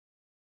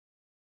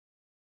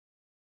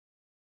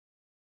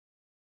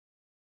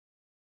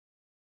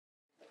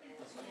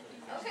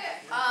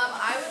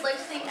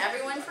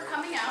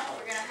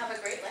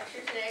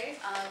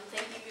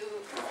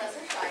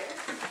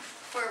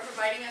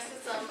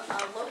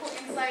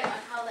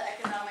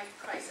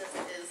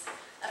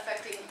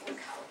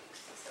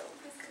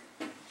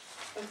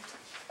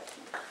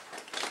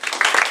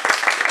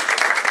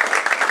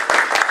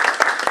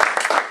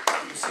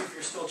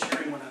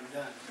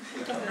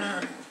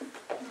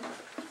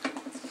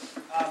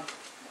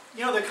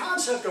You know, the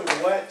concept of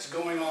what's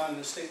going on in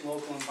the state and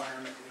local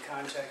environment in the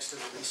context of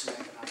the recent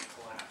economic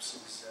collapse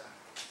is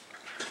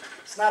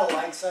it's not a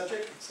light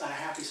subject, it's not a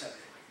happy subject.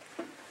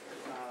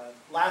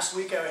 Last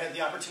week I had the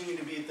opportunity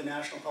to be at the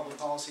National Public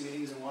Policy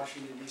meetings in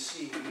Washington,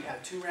 D.C. We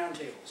had 2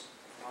 roundtables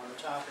on the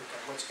topic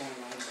of what's going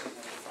on in state and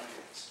local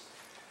finance.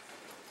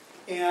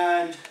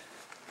 And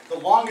the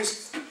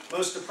longest,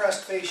 most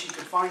depressed face you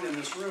could find in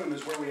this room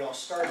is where we all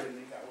started, and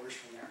it got worse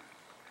from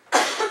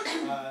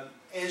there.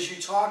 As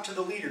you talk to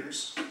the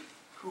leaders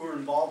who are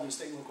involved in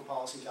state and local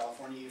policy in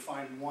California, you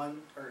find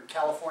one, or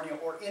California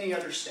or any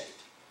other state,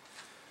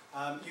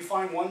 you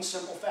find one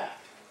simple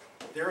fact.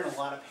 They're in a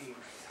lot of pain right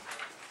now.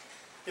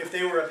 If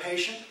they were a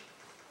patient,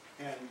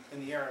 and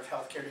in the era of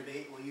healthcare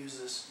debate, we'll use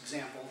this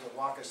example to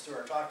walk us through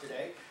our talk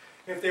today.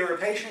 If they were a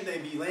patient,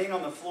 they'd be laying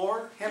on the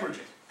floor, hemorrhaging.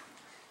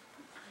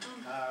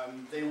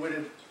 They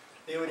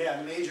would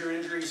have major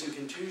injuries and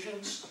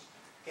contusions,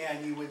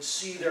 and you would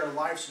see their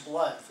life's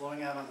blood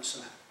flowing out on the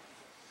cement.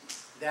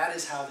 That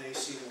is how they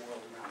see the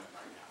world around them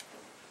right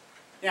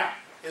now. Now,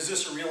 is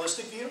this a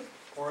realistic view,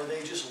 or are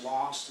they just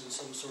lost in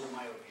some sort of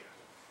myopia?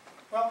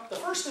 Well, the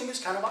first thing is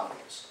kind of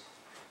obvious.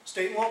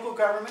 State and local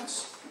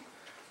governments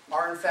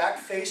are in fact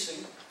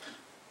facing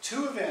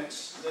 2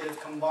 events that have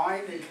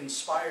combined and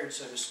conspired,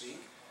 so to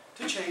speak,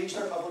 to change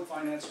their public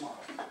finance model.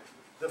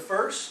 The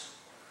first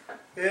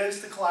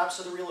is the collapse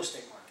of the real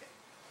estate market.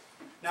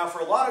 Now, for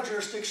a lot of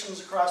jurisdictions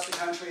across the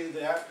country,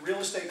 that real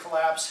estate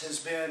collapse has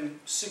been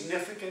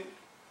significant,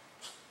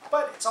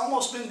 but it's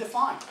almost been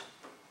defined.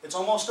 It's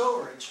almost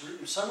over.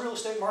 In some real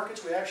estate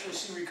markets, we actually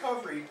see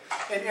recovery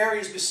in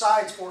areas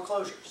besides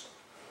foreclosures.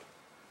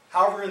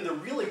 However, in the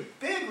really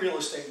big real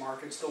estate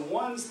markets, the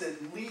ones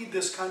that lead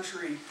this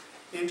country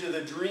into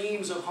the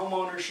dreams of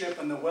homeownership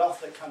and the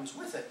wealth that comes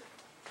with it,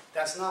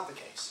 that's not the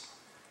case.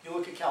 If you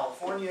look at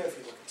California, if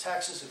you look at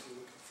Texas, if you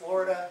look at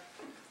Florida,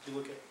 if you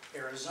look at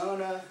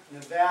Arizona,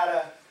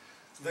 Nevada,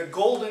 the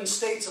golden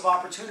states of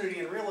opportunity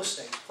in real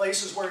estate,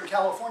 places where in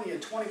California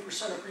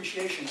 20%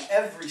 appreciation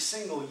every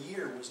single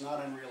year was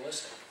not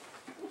unrealistic.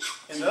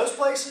 In those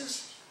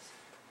places,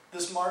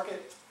 this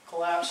market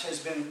collapse has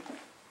been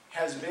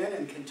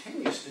and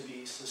continues to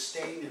be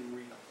sustained and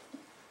real.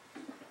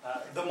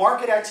 The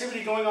market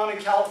activity going on in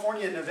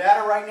California and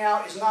Nevada right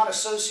now is not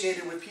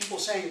associated with people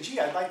saying, gee,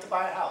 I'd like to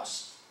buy a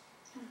house.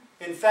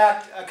 In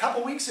fact, a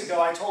couple weeks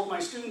ago, I told my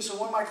students in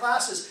one of my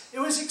classes, it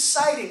was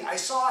exciting. I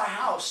saw a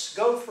house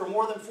go for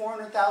more than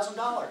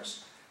 $400,000.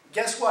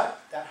 Guess what?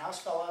 That house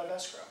fell out of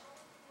escrow.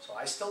 So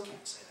I still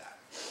can't say that.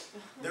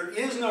 There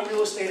is no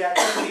real estate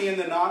activity in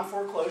the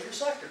non-foreclosure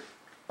sector.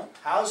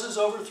 Houses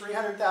over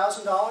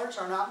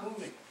 $300,000 are not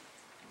moving.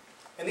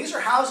 And these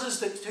are houses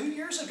that 2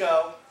 years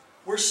ago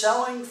were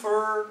selling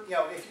for, you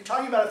know, if you're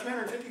talking about a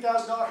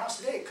 $350,000 house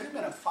today, it could have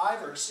been a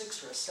 $500,000 or a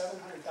 $600,000 or a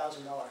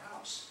 $700,000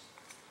 house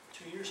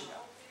 2 years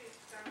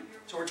ago.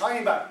 So we're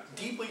talking about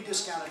deeply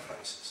discounted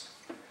prices.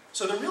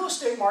 So the real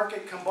estate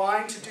market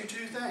combined to do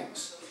 2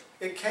 things.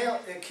 It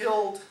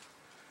killed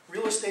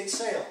real estate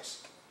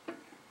sales.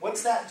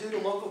 What's that do to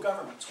local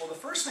governments? Well, the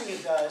first thing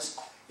it does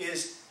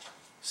is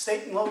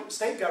state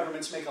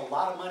governments make a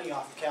lot of money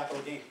off of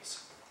capital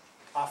gains,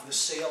 off of the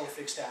sale of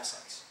fixed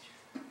assets.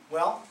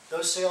 Well,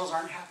 those sales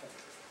aren't happening.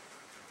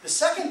 The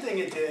second thing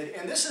it did,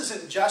 and this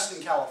isn't just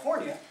in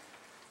California,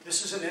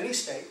 this is in any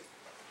state,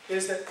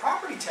 is that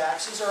property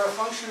taxes are a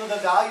function of the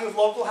value of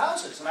local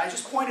houses. And I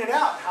just pointed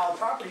out how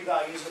property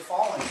values have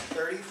fallen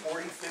 30,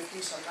 40,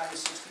 50,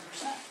 sometimes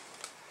 60%.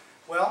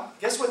 Well,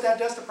 guess what that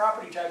does to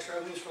property tax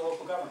revenues for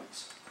local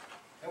governments?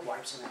 It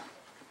wipes them out.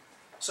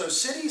 So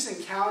cities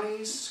and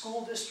counties,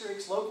 school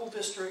districts, local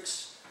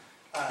districts,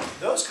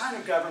 those kind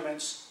of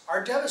governments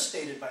are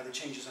devastated by the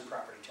changes in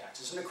property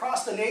taxes. And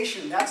across the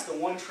nation, that's the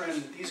one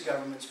trend that these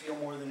governments feel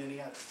more than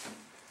any other.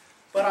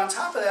 But on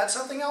top of that,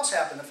 something else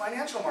happened. The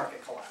financial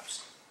market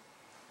collapsed.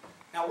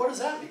 Now, what does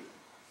that mean?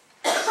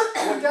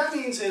 What that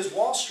means is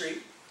Wall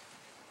Street,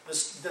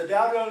 the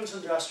Dow Jones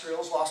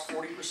Industrials lost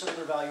 40% of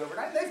their value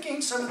overnight. They've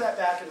gained some of that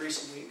back in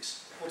recent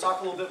weeks. We'll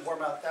talk a little bit more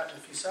about that in a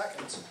few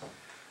seconds.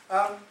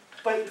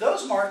 But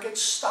those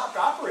markets stopped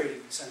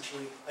operating,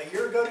 essentially, a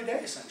year ago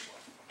today, essentially.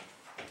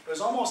 It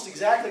was almost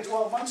exactly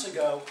 12 months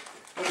ago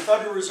when the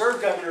Federal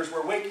Reserve governors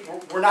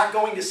were not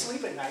going to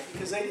sleep at night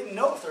because they didn't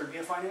know if there would be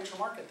a financial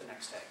market the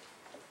next day.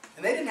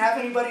 And they didn't have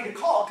anybody to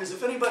call, because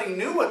if anybody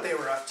knew what they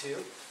were up to,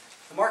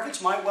 the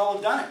markets might well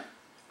have done it.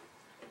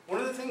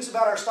 One of the things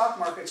about our stock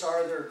markets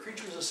are they're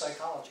creatures of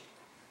psychology.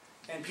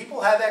 And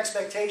people have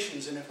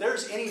expectations, and if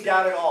there's any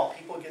doubt at all,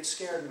 people get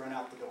scared and run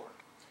out the door.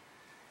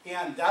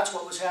 And that's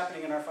what was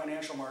happening in our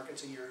financial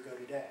markets a year ago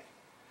today.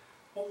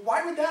 Well,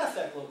 why would that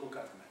affect local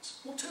governments?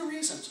 Well, 2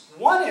 reasons.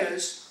 One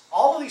is,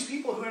 all of these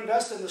people who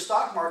invested in the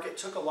stock market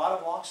took a lot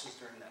of losses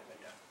during that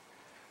window.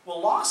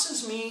 Well,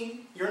 losses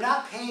mean you're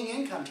not paying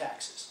income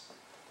taxes.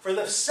 For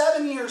the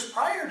 7 years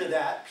prior to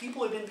that,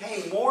 people had been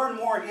paying more and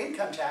more in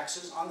income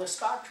taxes on the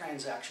stock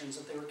transactions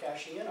that they were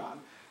cashing in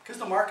on, because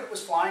the market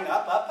was flying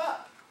up, up,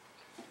 up.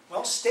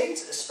 Well,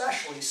 states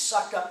especially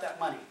sucked up that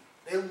money.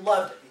 They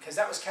loved it because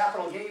that was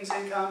capital gains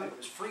income, it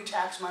was free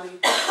tax money,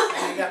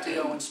 and they got to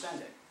go and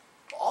spend it.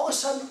 All of a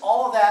sudden,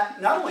 all of that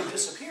not only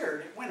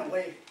disappeared, it went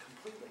away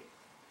completely.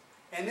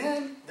 And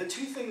then the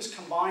two things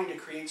combined to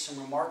create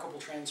some remarkable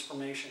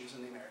transformations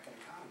in the American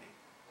economy.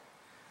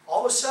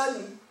 All of a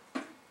sudden,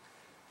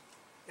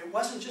 it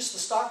wasn't just the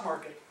stock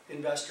market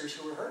investors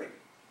who were hurting.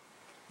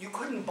 You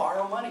couldn't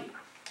borrow money.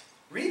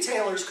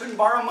 Retailers couldn't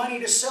borrow money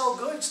to sell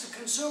goods to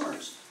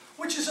consumers,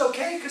 which is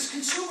okay because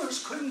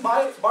consumers couldn't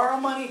borrow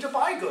money to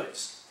buy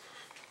goods.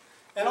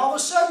 And all of a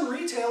sudden,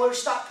 retailers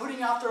stopped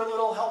putting out their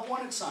little help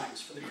wanted signs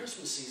for the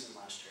Christmas season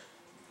last year.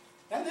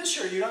 And this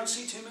year, you don't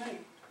see too many.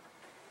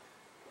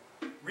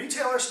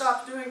 Retailers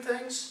stopped doing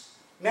things.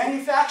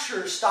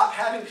 Manufacturers stopped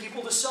having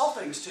people to sell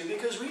things to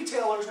because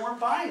retailers weren't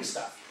buying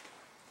stuff.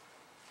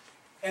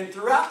 And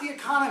throughout the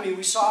economy,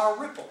 we saw a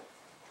ripple.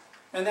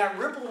 And that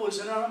ripple was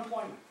in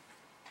unemployment.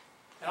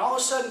 And all of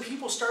a sudden,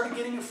 people started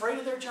getting afraid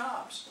of their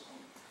jobs.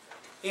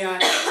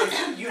 And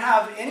if you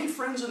have any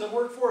friends in the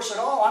workforce at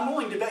all, I'm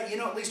willing to bet you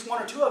know at least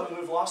one or two of them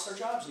who have lost their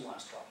jobs in the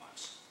last 12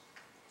 months.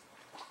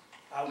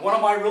 One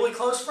of my really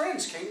close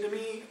friends came to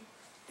me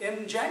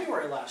in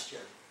January last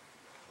year.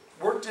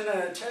 Worked in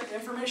an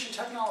information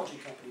technology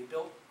company,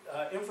 built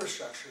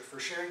infrastructure for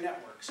sharing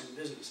networks and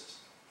businesses.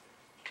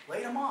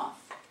 Laid them off.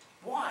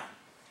 Why?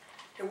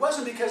 It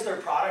wasn't because their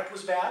product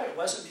was bad. It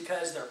wasn't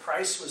because their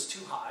price was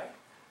too high.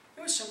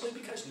 It was simply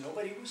because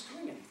nobody was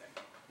doing anything.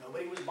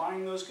 Nobody was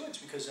buying those goods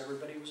because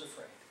everybody was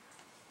afraid.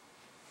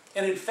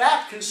 And in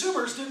fact,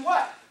 consumers did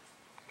what?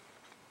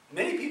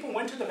 Many people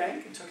went to the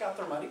bank and took out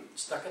their money,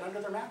 stuck it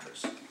under their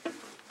mattress.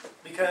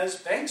 Because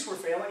banks were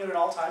failing at an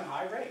all-time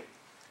high rate.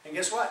 And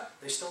guess what?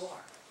 They still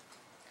are.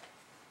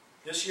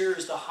 This year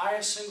is the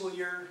highest single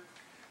year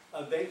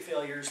of bank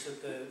failures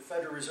that the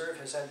Federal Reserve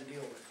has had to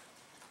deal with.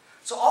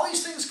 So all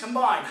these things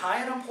combined,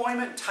 high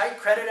unemployment, tight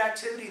credit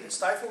activity that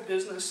stifled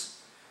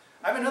business.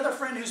 I have another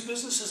friend whose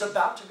business is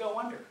about to go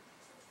under.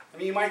 I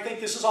mean, you might think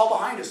this is all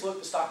behind us. Look,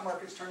 the stock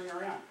market's turning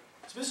around.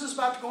 His business is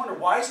about to go under.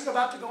 Why is it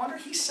about to go under?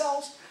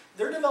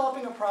 They're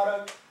developing a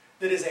product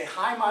that is a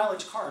high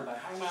mileage car. And by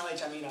high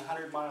mileage, I mean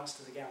 100 miles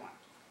to the gallon.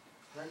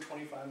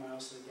 125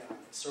 miles to the gallon.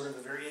 It's sort of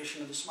a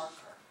variation of the smart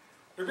car.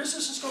 Their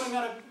business is going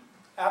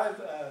out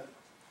of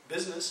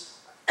business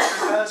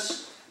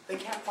because they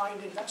can't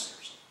find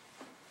investors.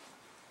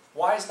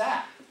 Why is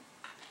that?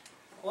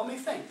 Well, let me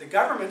think. The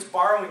government's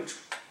borrowing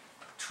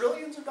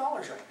trillions of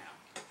dollars right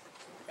now,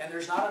 and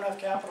there's not enough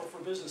capital for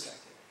business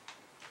activity.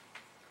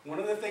 One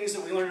of the things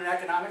that we learn in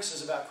economics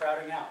is about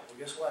crowding out. Well,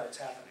 guess what? It's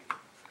happening.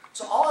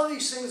 So all of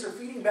these things are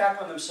feeding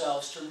back on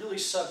themselves to really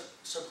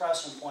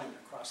suppress employment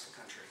across the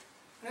country.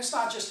 And it's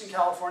not just in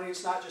California,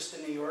 it's not just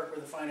in New York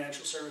where the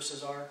financial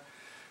services are.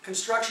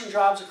 Construction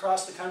jobs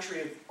across the country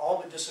have all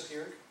but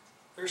disappeared.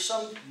 There's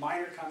some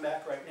minor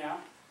comeback right now.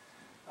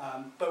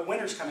 But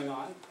winter's coming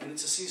on, and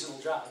it's a seasonal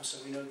job, so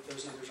we know that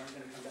those numbers aren't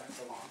going to come back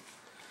for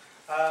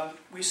long.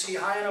 We see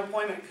high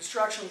unemployment in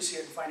construction, we see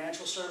it in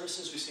financial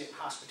services, we see it in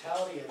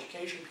hospitality,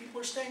 education.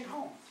 People are staying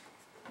home.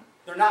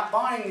 They're not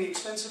buying the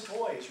expensive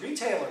toys.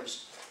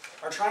 Retailers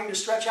are trying to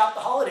stretch out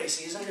the holiday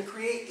season to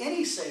create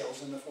any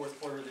sales in the fourth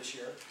quarter this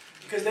year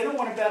because they don't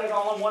want to bet it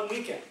all on one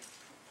weekend,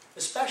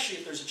 especially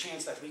if there's a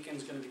chance that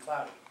weekend's going to be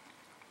cloudy.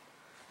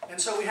 And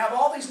so we have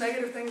all these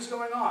negative things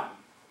going on.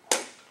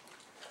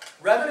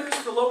 Revenues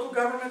for local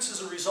governments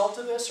as a result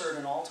of this are at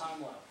an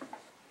all-time low.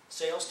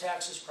 Sales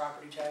taxes,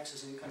 property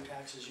taxes, income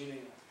taxes, you name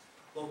it.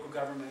 Local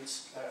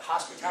governments,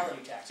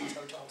 hospitality taxes,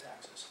 hotel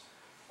taxes.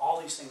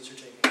 All these things are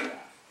taking a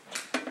bath.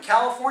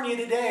 California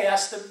today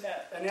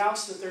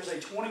announced that there's a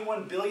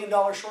 $21 billion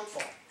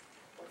shortfall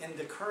in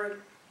the current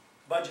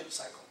budget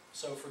cycle.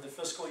 So for the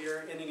fiscal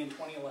year ending in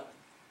 2011.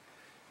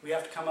 We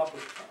have to come up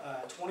with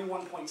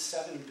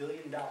 $21.7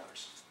 billion.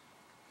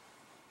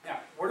 Now,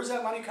 where does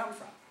that money come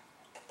from?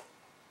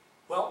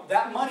 Well,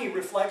 that money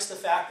reflects the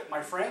fact that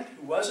my friend,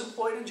 who was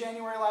employed in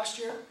January last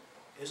year,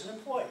 isn't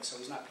employed. So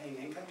he's not paying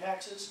income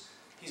taxes.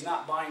 He's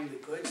not buying the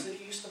goods that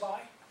he used to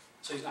buy.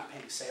 So he's not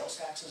paying sales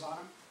taxes on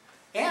them.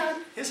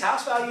 And his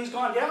house value's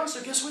gone down,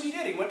 so guess what he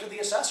did? He went to the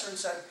assessor and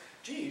said,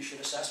 gee, you should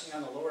assess me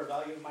on the lower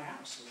value of my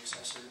house. And the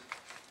assessor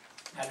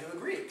had to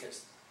agree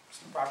because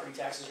property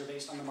taxes are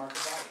based on the market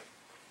value.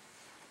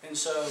 And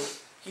so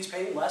he's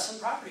paying less in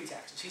property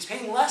taxes. He's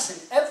paying less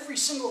in every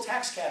single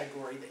tax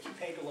category that he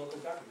paid to local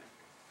government.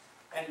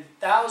 And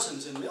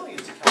thousands and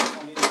millions of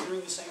Californians are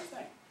doing the same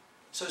thing.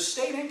 So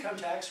state income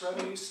tax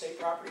revenues, state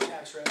property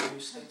tax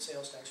revenues, state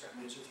sales tax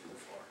revenues are through the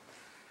floor.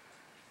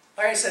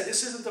 Like I said,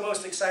 this isn't the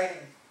most exciting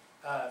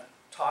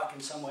talk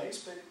in some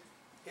ways, but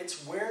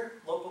it's where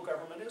local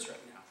government is right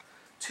now.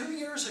 2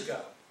 years ago,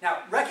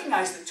 now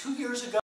recognize that 2 years ago,